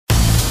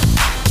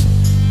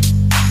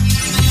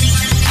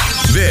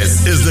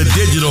This is the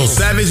Digital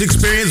Savage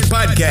Experience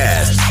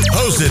Podcast,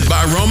 hosted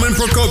by Roman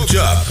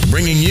Prokopchuk,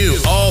 bringing you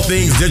all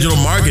things digital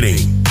marketing,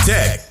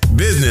 tech,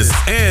 business,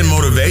 and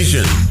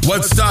motivation.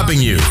 What's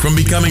stopping you from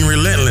becoming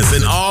relentless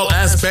in all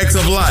aspects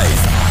of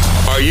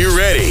life? Are you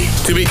ready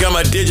to become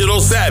a digital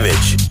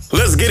savage?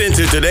 Let's get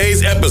into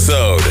today's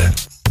episode.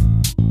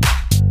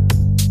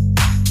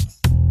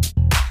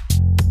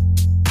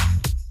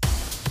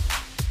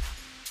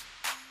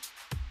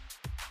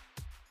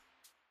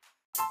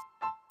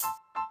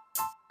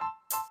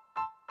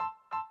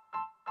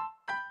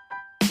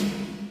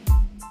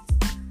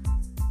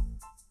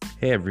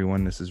 Hey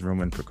everyone, this is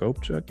Roman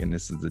Prokopchuk, and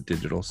this is the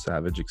Digital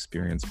Savage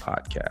Experience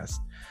Podcast.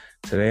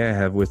 Today I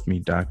have with me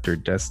Dr.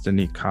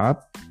 Destiny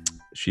Kopp.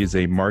 She's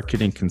a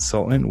marketing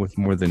consultant with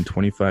more than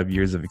 25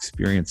 years of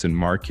experience in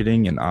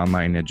marketing and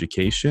online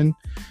education.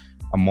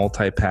 A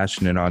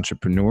multi-passionate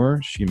entrepreneur,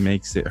 she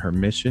makes it her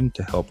mission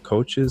to help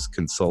coaches,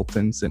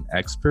 consultants, and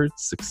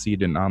experts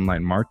succeed in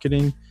online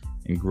marketing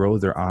and grow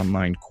their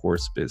online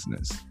course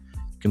business.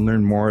 You can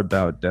learn more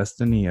about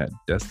Destiny at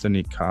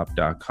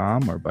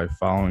destinykopp.com or by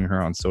following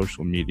her on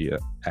social media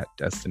at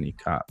Destiny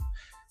Kopp.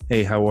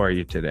 Hey, how are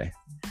you today?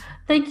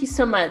 Thank you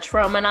so much,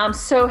 Roman. I'm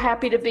so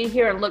happy to be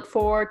here and look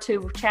forward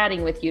to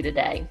chatting with you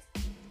today.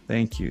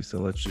 Thank you. So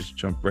let's just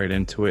jump right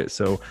into it.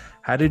 So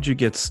how did you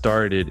get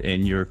started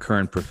in your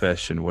current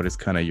profession? What is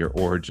kind of your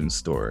origin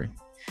story?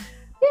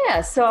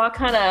 Yeah, so I'll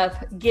kind of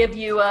give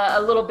you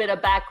a little bit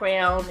of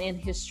background in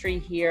history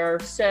here.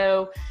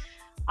 So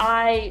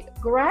I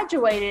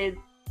graduated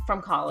from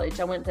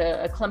college. I went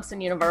to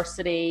Clemson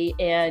University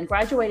and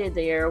graduated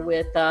there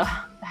with a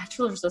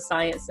Bachelor's of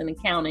Science in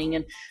Accounting,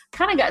 and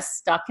kind of got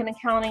stuck in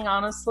accounting,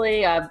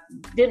 honestly. I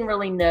didn't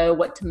really know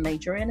what to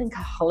major in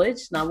college,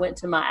 and I went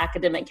to my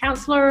academic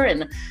counselor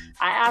and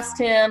I asked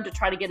him to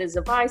try to get his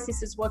advice. He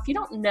says, well, if you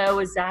don't know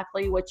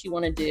exactly what you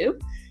want to do,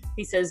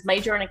 he says,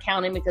 major in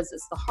accounting because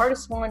it's the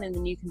hardest one and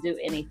then you can do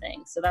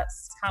anything. So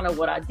that's kind of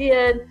what I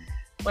did.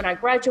 When I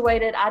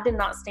graduated, I did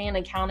not stay in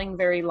accounting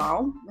very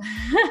long.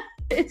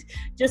 It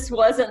just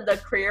wasn't the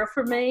career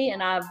for me,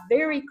 and I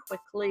very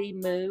quickly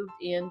moved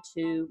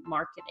into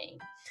marketing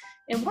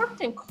and worked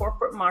in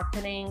corporate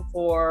marketing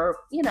for,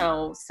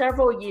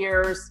 several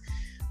years,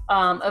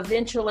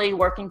 eventually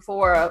working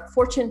for a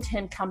Fortune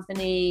 10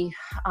 company.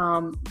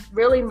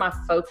 Really my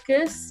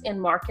focus in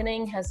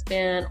marketing has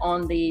been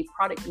on the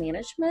product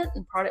management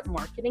and product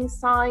marketing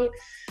side,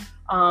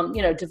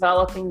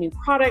 developing new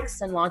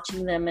products and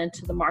launching them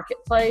into the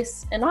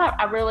marketplace. And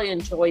I really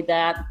enjoyed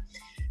that.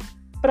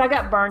 But I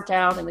got burnt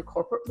out in the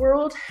corporate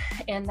world,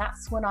 and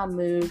that's when I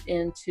moved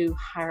into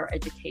higher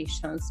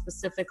education,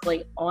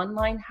 specifically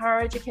online higher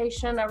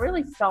education. I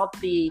really felt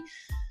the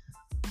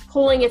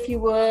pulling, if you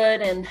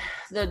would, and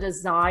the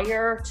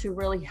desire to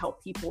really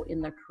help people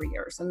in their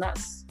careers. And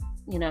that's,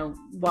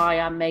 why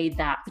I made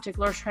that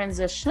particular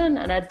transition.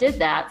 And I did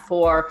that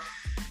for,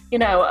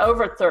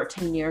 over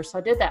 13 years. So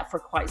I did that for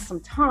quite some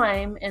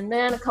time. And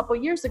then a couple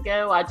of years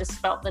ago, I just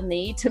felt the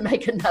need to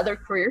make another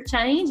career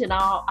change. And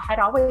I had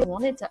always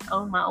wanted to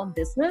own my own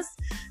business.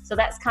 So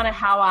that's kind of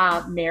how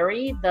I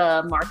married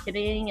the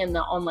marketing and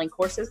the online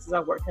courses, because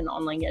I worked in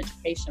online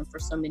education for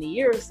so many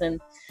years.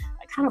 And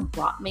it kind of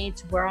brought me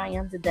to where I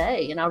am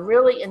today. And I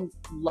really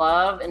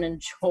love and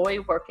enjoy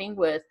working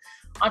with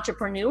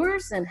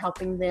entrepreneurs and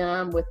helping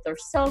them with their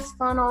sales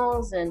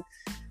funnels and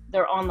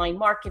their online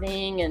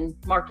marketing and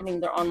marketing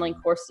their online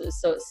courses.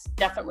 So it's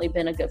definitely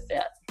been a good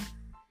fit.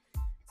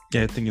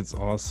 Yeah, I think it's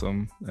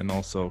awesome. And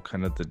also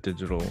kind of the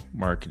digital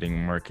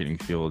marketing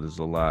field is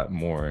a lot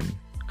more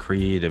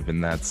creative in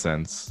that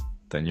sense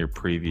than your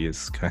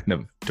previous kind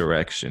of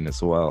direction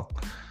as well.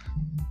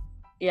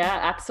 Yeah,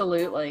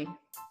 absolutely.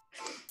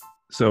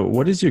 So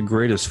what is your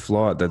greatest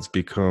flaw that's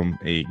become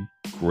a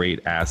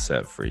great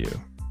asset for you?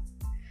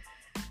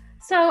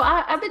 So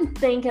I've been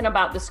thinking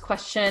about this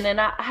question,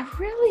 and I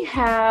really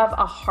have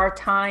a hard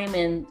time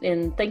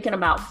in thinking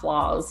about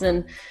flaws.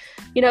 And,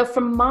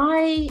 from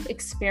my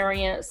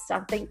experience,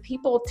 I think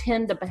people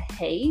tend to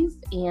behave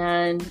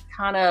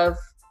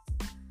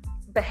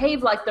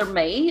like they're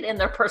made in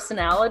their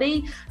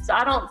personality. So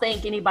I don't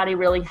think anybody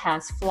really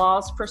has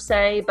flaws per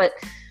se, but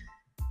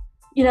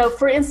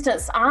for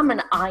instance, I'm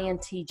an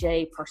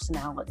INTJ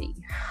personality.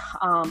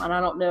 And I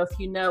don't know if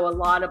you know a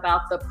lot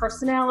about the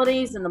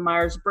personalities and the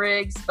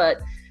Myers-Briggs,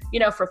 but,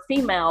 for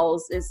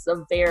females, it's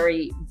a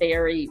very,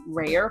 very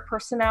rare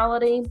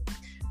personality.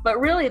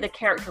 But really the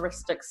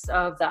characteristics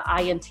of the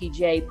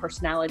INTJ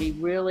personality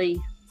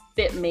really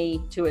fit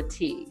me to a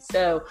T.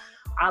 So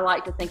I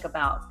like to think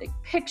about big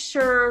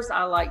pictures.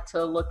 I like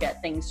to look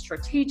at things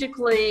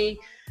strategically.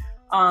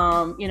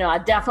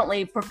 I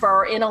definitely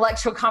prefer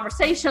intellectual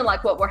conversation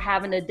like what we're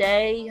having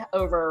today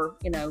over,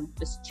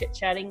 just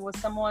chit-chatting with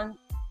someone.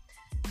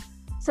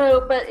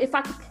 So, but if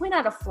I could point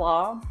out a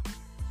flaw,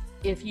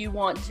 if you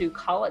want to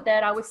call it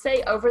that, I would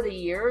say over the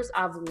years,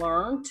 I've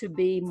learned to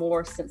be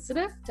more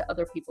sensitive to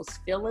other people's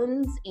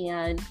feelings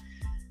and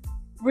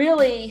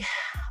really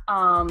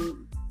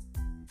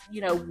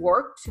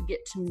work to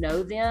get to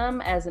know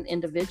them as an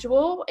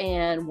individual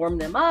and warm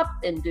them up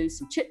and do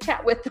some chit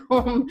chat with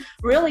them,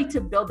 really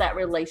to build that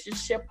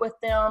relationship with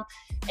them,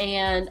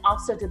 and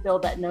also to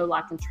build that know,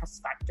 like, and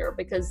trust factor,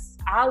 because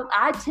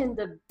I tend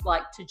to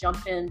like to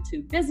jump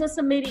into business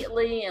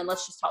immediately and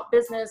let's just talk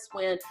business,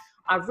 when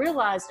I've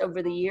realized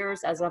over the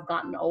years as I've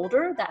gotten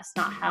older, that's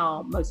not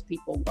how most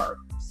people work.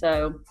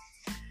 So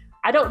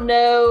I don't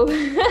know.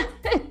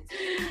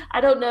 I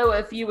don't know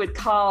if you would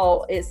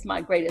call it's my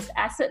greatest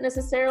asset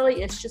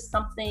necessarily. It's just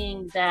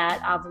something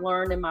that I've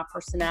learned in my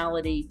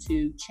personality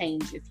to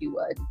change, if you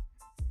would.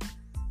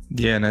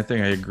 Yeah, and I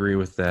think I agree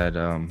with that.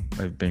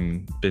 I've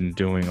been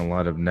doing a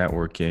lot of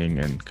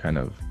networking and kind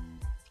of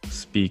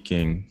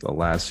speaking the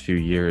last few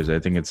years. I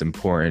think it's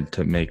important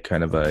to make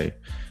kind of a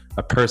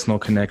personal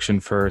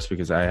connection first,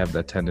 because I have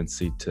that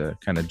tendency to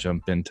kind of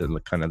jump into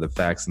kind of the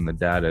facts and the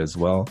data as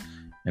well,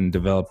 and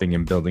developing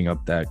and building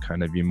up that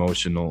kind of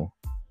emotional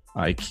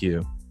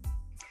IQ.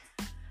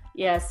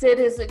 Yes, it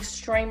is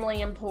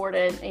extremely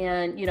important.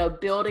 And,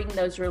 building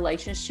those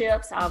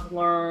relationships, I've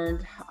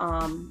learned,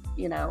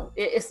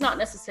 it's not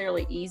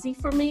necessarily easy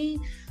for me,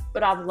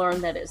 but I've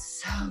learned that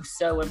it's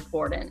so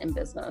important in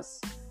business.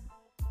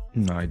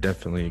 No, I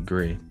definitely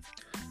agree.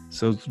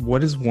 So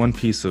what is one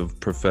piece of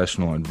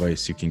professional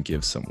advice you can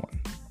give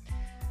someone?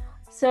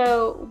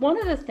 So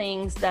one of the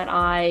things that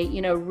I,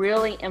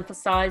 really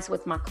emphasize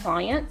with my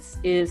clients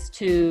is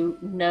to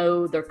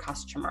know their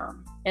customer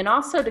and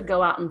also to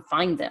go out and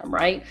find them,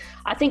 right?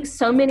 I think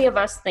so many of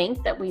us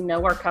think that we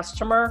know our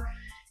customer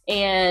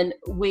and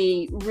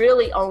we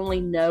really only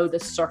know the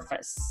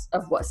surface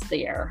of what's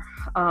there.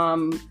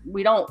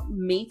 We don't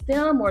meet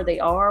them where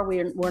they are.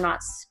 We're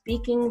not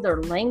speaking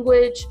their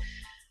language.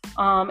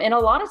 And a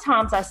lot of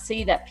times I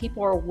see that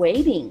people are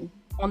waiting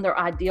on their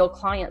ideal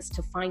clients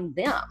to find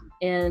them.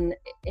 And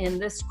in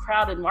this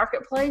crowded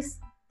marketplace,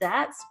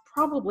 that's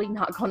probably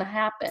not going to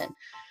happen.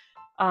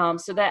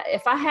 So that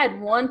if I had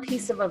one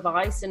piece of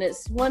advice, and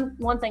it's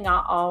one thing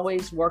I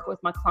always work with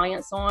my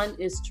clients on,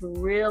 is to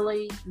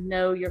really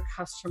know your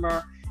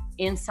customer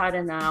inside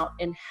and out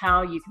and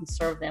how you can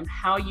serve them,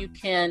 how you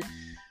can,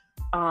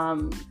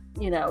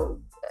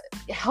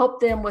 help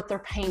them with their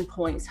pain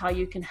points, how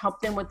you can help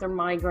them with their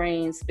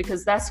migraines,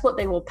 because that's what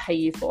they will pay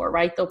you for,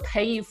 right? They'll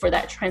pay you for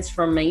that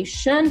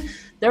transformation.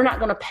 They're not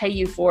going to pay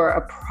you for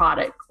a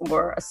product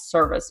or a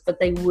service, but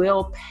they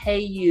will pay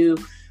you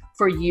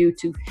for you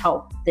to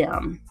help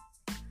them.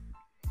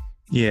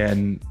 Yeah,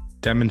 and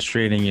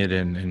demonstrating it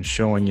and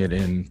showing it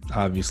in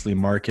obviously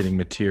marketing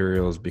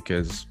materials,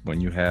 because when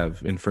you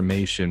have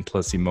information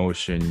plus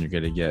emotion, you're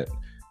going to get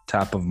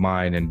top of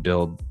mind and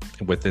build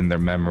within their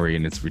memory,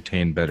 and it's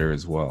retained better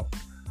as well.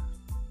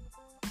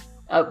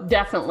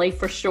 Definitely,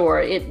 for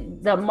sure.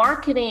 The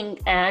marketing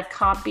ad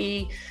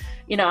copy,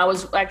 I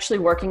was actually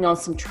working on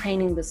some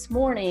training this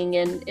morning,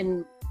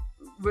 and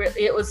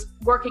it was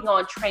working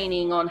on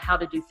training on how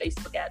to do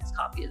Facebook ads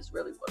copy is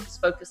really what it's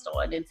focused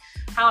on, and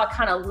how I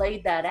kind of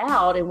laid that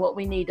out. And what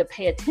we need to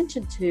pay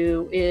attention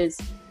to is,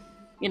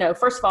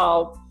 first of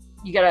all,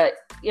 you got to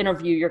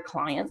interview your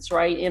clients,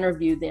 right?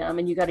 Interview them,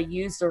 and you got to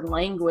use their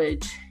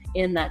language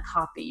in that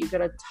copy. You got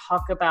to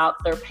talk about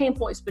their pain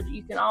points, but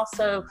you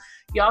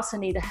also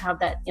need to have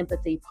that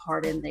empathy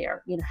part in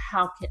there.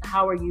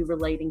 How are you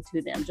relating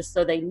to them, just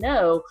so they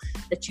know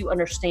that you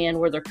understand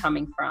where they're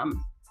coming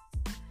from.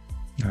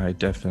 I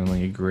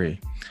definitely agree.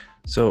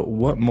 So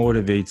what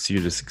motivates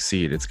you to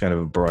succeed? It's kind of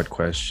a broad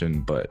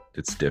question, but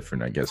it's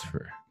different, I guess,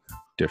 for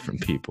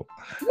different people.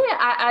 Yeah,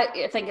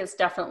 I think it's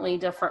definitely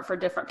different for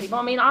different people.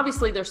 I mean,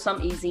 obviously there's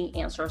some easy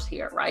answers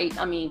here, right?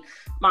 I mean,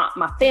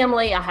 my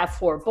family, I have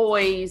 4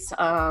 boys,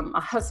 a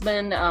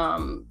husband,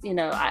 I'm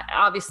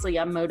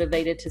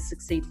motivated to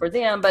succeed for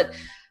them, but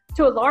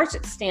to a large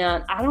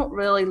extent, I don't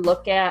really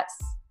look at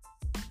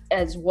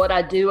as what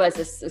I do as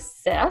a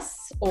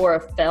success or a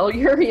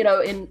failure.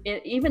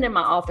 Even in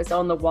my office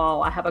on the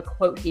wall, I have a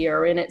quote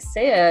here, and it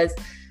says,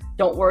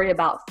 "Don't worry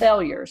about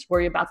failures,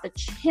 worry about the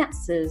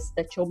chances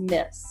that you'll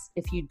miss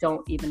if you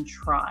don't even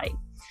try."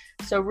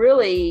 So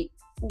really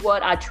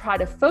what I try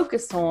to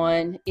focus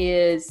on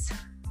is,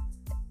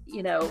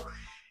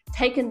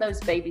 taking those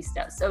baby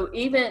steps. So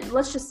even,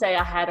 let's just say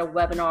I had a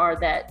webinar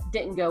that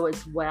didn't go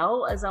as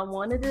well as I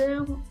wanted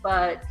to,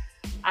 but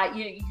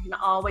you can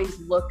always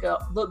look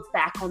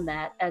back on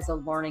that as a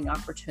learning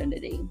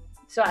opportunity.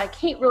 So I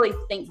can't really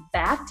think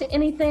back to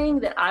anything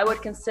that I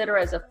would consider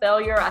as a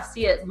failure. I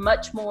see it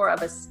much more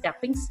of a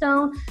stepping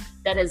stone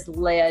that has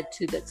led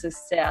to the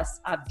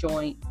success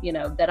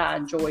that I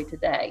enjoy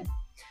today.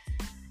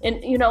 And,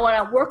 when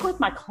I work with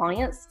my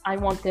clients, I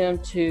want them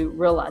to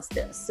realize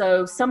this.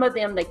 So some of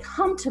them, they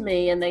come to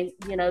me and they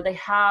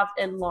have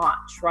a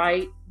launch,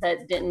 right?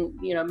 That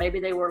didn't, maybe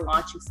they were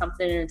launching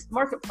something into the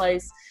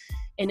marketplace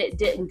and it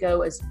didn't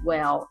go as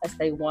well as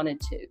they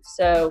wanted to.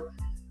 So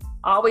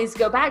I always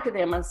go back to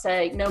them and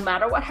say, no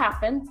matter what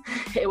happened,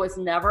 it was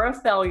never a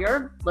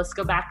failure. Let's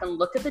go back and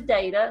look at the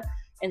data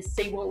and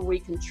see where we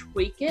can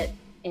tweak it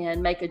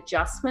and make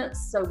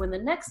adjustments. So when the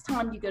next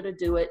time you go to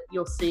do it,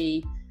 you'll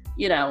see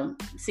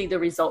the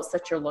results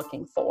that you're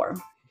looking for.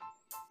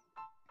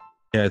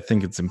 Yeah, I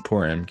think it's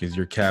important because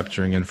you're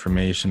capturing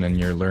information and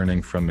you're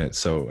learning from it.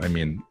 So, I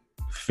mean,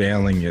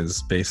 failing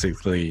is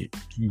basically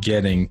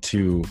getting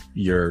to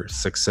your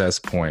success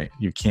point.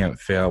 You can't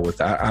fail with,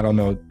 I don't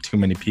know too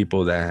many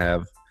people that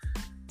have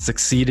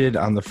succeeded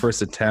on the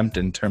first attempt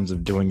in terms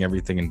of doing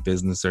everything in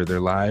business or their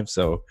lives.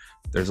 So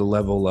there's a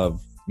level of,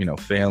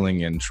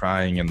 failing and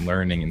trying and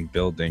learning and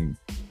building,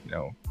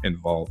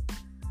 involved.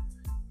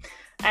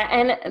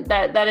 And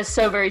that is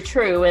so very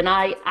true. And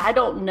I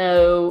don't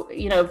know,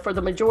 for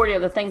the majority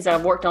of the things that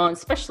I've worked on,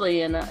 especially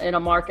in a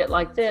market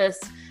like this,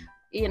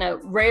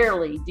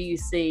 rarely do you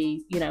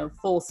see,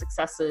 full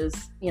successes,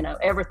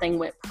 everything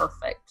went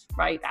perfect,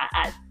 right?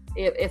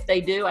 If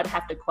they do, I'd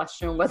have to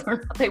question whether or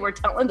not they were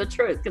telling the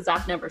truth, because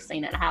I've never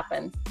seen it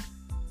happen.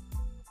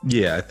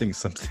 Yeah, I think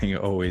something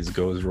always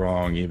goes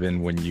wrong,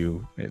 even when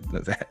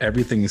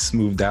everything is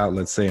smoothed out,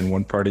 let's say in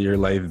one part of your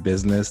life,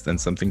 business, then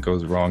something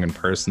goes wrong in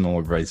personal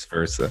or vice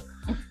versa.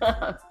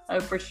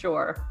 Oh, for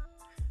sure.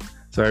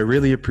 So I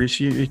really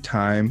appreciate your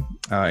time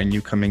and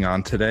you coming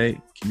on today.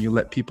 Can you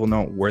let people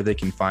know where they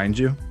can find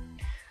you?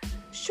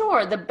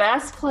 Sure. The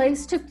best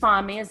place to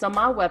find me is on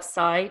my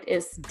website.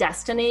 It's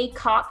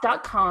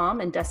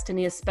destinycopp.com, and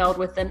Destiny is spelled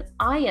with an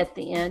I at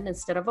the end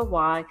instead of a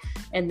Y,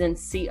 and then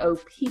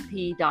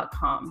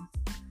COPP.com.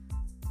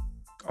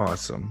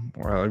 Awesome.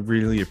 Well, I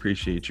really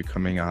appreciate you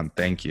coming on.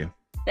 Thank you.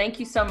 Thank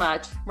you so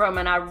much,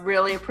 Roman. I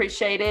really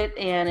appreciate it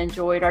and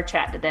enjoyed our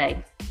chat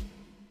today.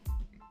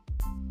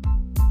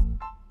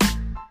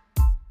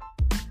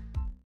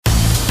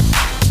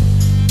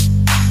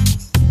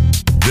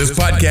 This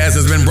podcast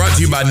has been brought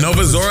to you by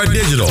Nova Zora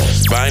Digital.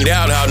 Find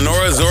out how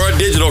Nova Zora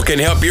Digital can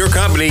help your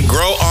company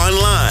grow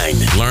online.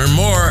 Learn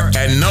more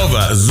at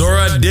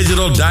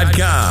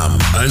novazoradigital.com.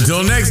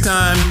 Until next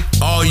time,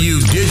 all you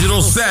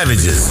digital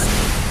savages.